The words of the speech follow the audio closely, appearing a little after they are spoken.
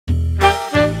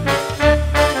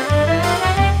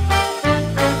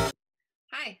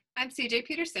CJ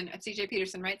Peterson at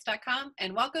cjpetersonwrites.com,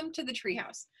 and welcome to the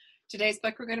Treehouse. Today's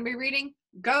book we're going to be reading,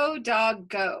 Go Dog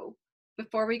Go.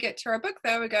 Before we get to our book,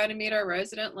 though, we got to meet our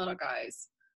resident little guys.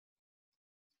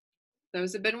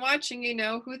 Those who've been watching, you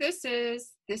know who this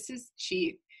is. This is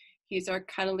Chief. He's our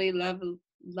cuddly,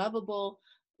 lovable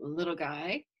little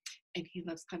guy, and he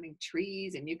loves climbing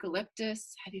trees and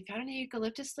eucalyptus. Have you found any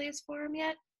eucalyptus leaves for him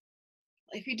yet?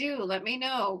 If you do, let me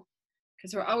know,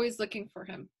 because we're always looking for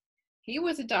him. He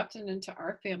was adopted into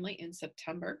our family in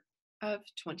September of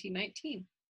 2019.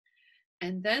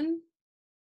 And then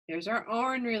there's our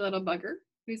ornery little bugger,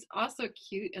 who's also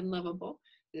cute and lovable.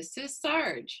 This is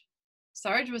Sarge.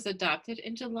 Sarge was adopted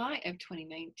in July of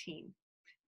 2019.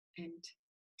 And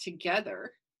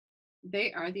together,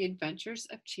 they are the adventures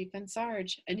of Chief and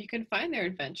Sarge. And you can find their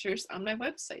adventures on my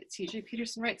website,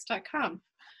 cjpetersonwrites.com,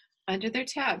 under their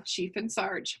tab, Chief and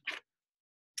Sarge.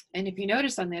 And if you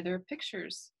notice on there are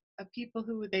pictures of people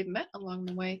who they've met along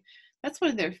the way. That's one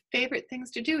of their favorite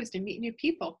things to do, is to meet new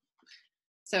people.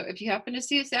 So if you happen to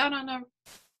see us out on an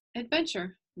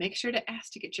adventure, make sure to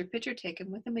ask to get your picture taken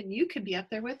with them, and you can be up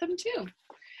there with them too.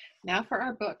 Now for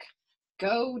our book,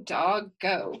 Go Dog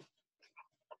Go.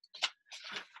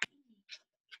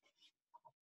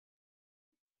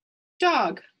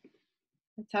 Dog.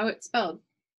 That's how it's spelled.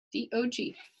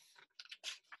 D-O-G.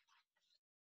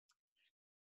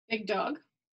 Big dog.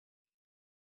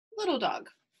 Little dog.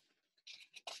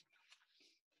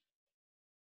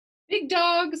 Big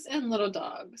dogs and little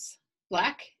dogs.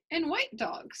 Black and white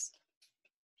dogs.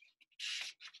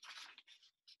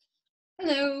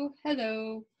 Hello,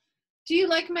 hello. Do you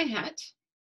like my hat?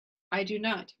 I do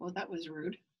not. Well, that was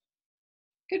rude.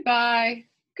 Goodbye,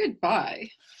 goodbye.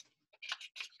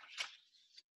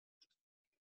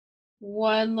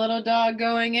 One little dog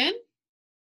going in.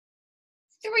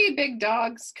 3 big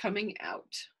dogs coming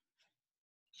out.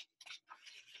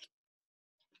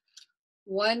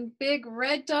 1 big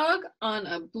red dog on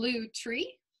a blue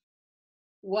tree.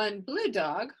 1 blue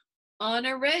dog on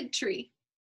a red tree.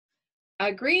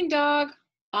 A green dog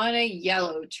on a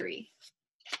yellow tree.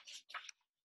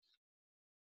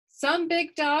 Some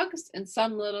big dogs and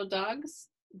some little dogs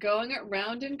going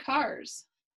around in cars.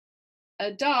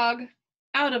 A dog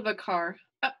out of a car.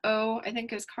 Uh-oh, I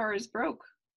think his car is broke.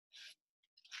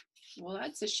 Well,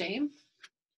 that's a shame.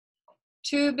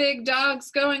 2 big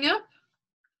dogs going up.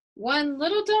 1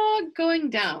 little dog going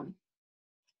down.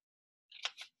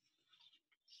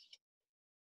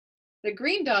 The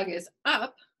green dog is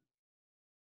up.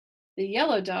 The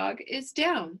yellow dog is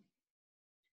down.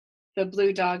 The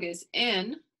blue dog is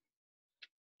in.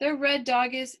 The red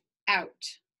dog is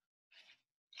out.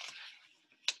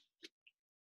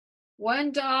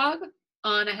 1 dog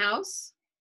on a house.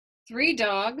 3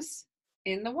 dogs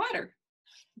in the water,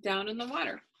 down in the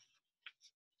water.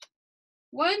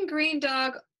 1 green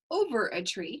dog over a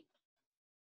tree.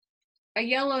 A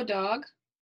yellow dog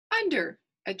under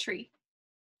a tree.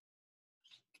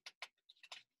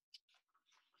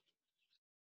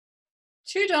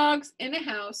 2 dogs in a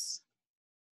house,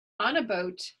 on a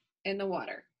boat, in the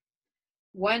water.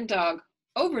 1 dog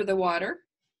over the water.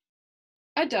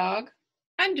 A dog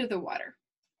under the water.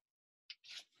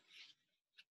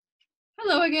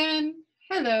 Hello again.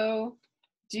 Hello.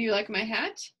 Do you like my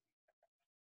hat?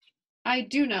 I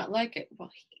do not like it. Well,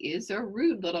 he is a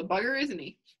rude little bugger, isn't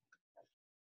he?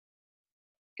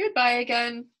 Goodbye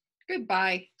again.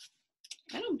 Goodbye.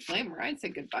 I don't blame her. I'd say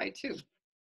goodbye too.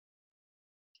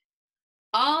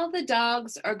 All the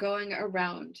dogs are going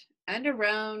around and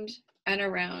around and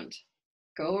around.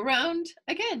 Go around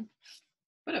again.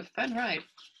 What a fun ride.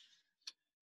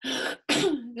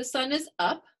 The sun is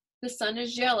up. The sun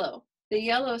is yellow. The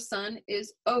yellow sun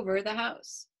is over the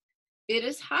house. It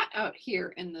is hot out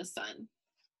here in the sun.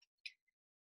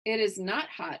 It is not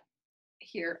hot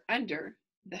here under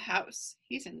the house.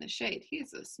 He's in the shade.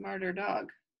 He's a smarter dog.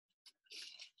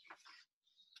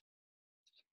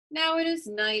 Now it is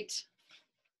night.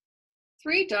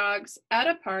 3 dogs at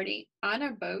a party on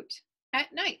a boat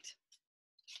at night.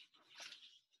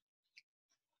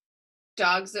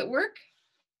 Dogs at work.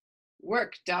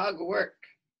 Work, dog, work.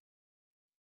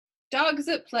 Dogs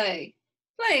at play.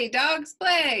 Play, dogs,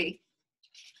 play.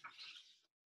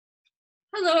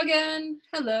 Hello again.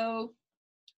 Hello.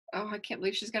 Oh, I can't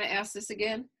believe she's going to ask this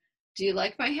again. Do you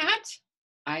like my hat?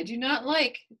 I do not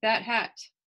like that hat.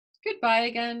 Goodbye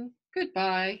again.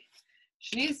 Goodbye.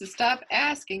 She needs to stop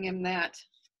asking him that.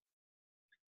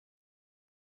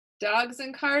 Dogs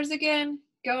and cars again.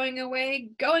 Going away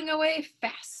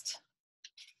fast.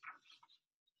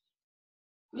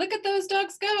 Look at those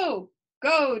dogs go.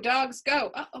 Go, dogs,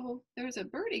 go. Uh-oh, there's a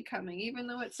birdie coming, even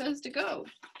though it says to go.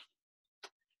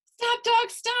 Stop, dog,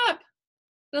 stop.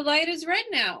 The light is red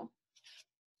now.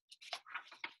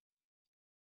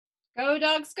 Go,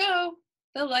 dogs, go.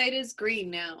 The light is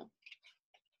green now.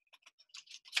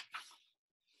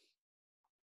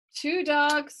 2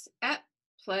 dogs at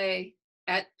play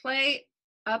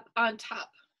up on top.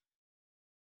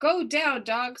 Go down,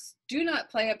 dogs. Do not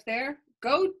play up there.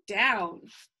 Go down.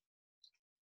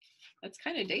 That's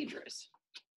kind of dangerous.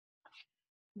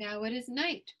 Now it is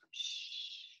night. Shh.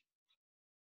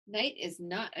 Night is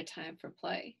not a time for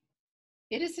play.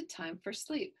 It is a time for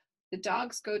sleep. The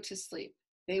dogs go to sleep.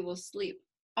 They will sleep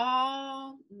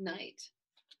all night.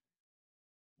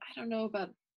 I don't know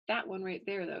about that one right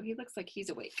there, though. He looks like he's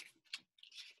awake.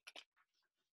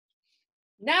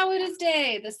 Now it is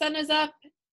day. The sun is up.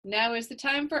 Now is the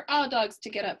time for all dogs to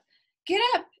get up. Get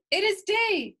up. It is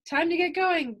day. Time to get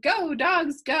going. Go,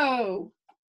 dogs, go.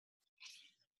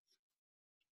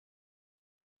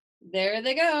 There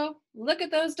they go. Look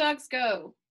at those dogs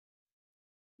go.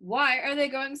 Why are they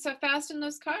going so fast in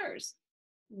those cars?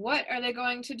 What are they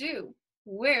going to do?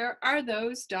 Where are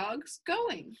those dogs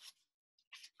going?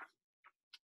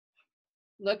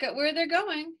 Look at where they're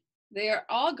going. They are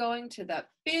all going to that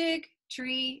big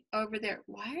tree over there.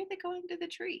 Why are they going to the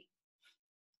tree?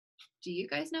 Do you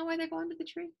guys know why they're going to the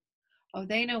tree? Oh,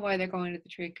 they know why they're going to the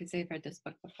tree because they've read this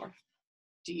book before.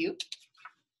 Do you?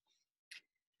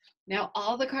 Now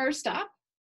all the cars stop.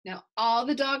 Now all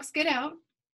the dogs get out.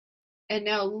 And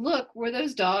now look where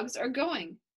those dogs are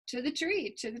going. To the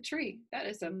tree, to the tree. That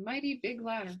is a mighty big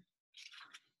ladder.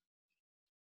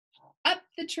 Up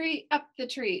the tree, up the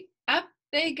tree. Up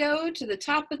they go to the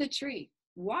top of the tree.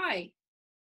 Why?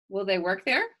 Will they work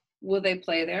there? Will they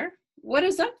play there? What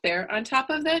is up there on top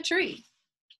of that tree?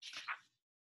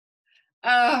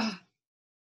 A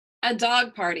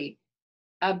dog party.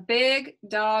 A big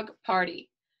dog party.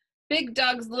 Big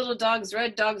dogs, little dogs,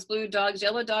 red dogs, blue dogs,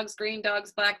 yellow dogs, green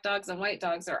dogs, black dogs, and white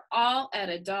dogs are all at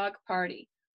a dog party.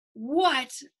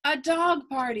 What? A dog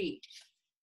party.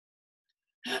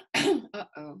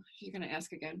 Uh-oh, she's going to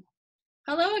ask again.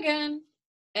 Hello again.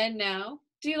 And now,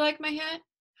 do you like my hat?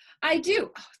 I do.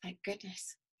 Oh, thank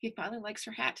goodness. He finally likes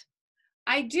her hat.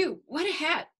 I do. What a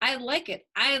hat. I like it.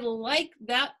 I like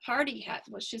that party hat.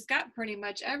 Well, she's got pretty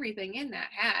much everything in that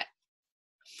hat.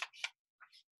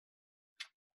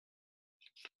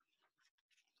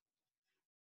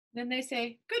 Then they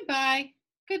say, goodbye,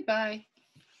 goodbye.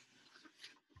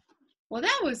 Well,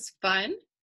 that was fun.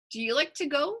 Do you like to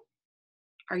go?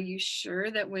 Are you sure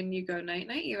that when you go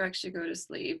night-night, you actually go to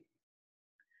sleep?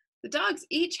 The dogs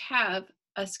each have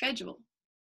a schedule.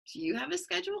 Do you have a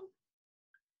schedule?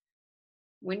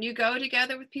 When you go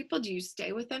together with people, do you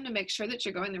stay with them to make sure that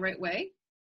you're going the right way?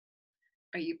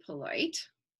 Are you polite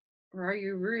or are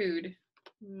you rude?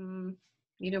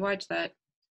 Need to watch that.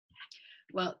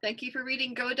 Well, thank you for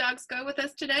reading Go Dogs Go with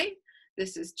us today.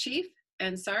 This is Chief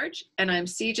and Sarge, and I'm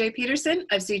CJ Peterson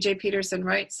of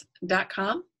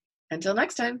cjpetersonwrites.com. Until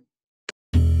next time.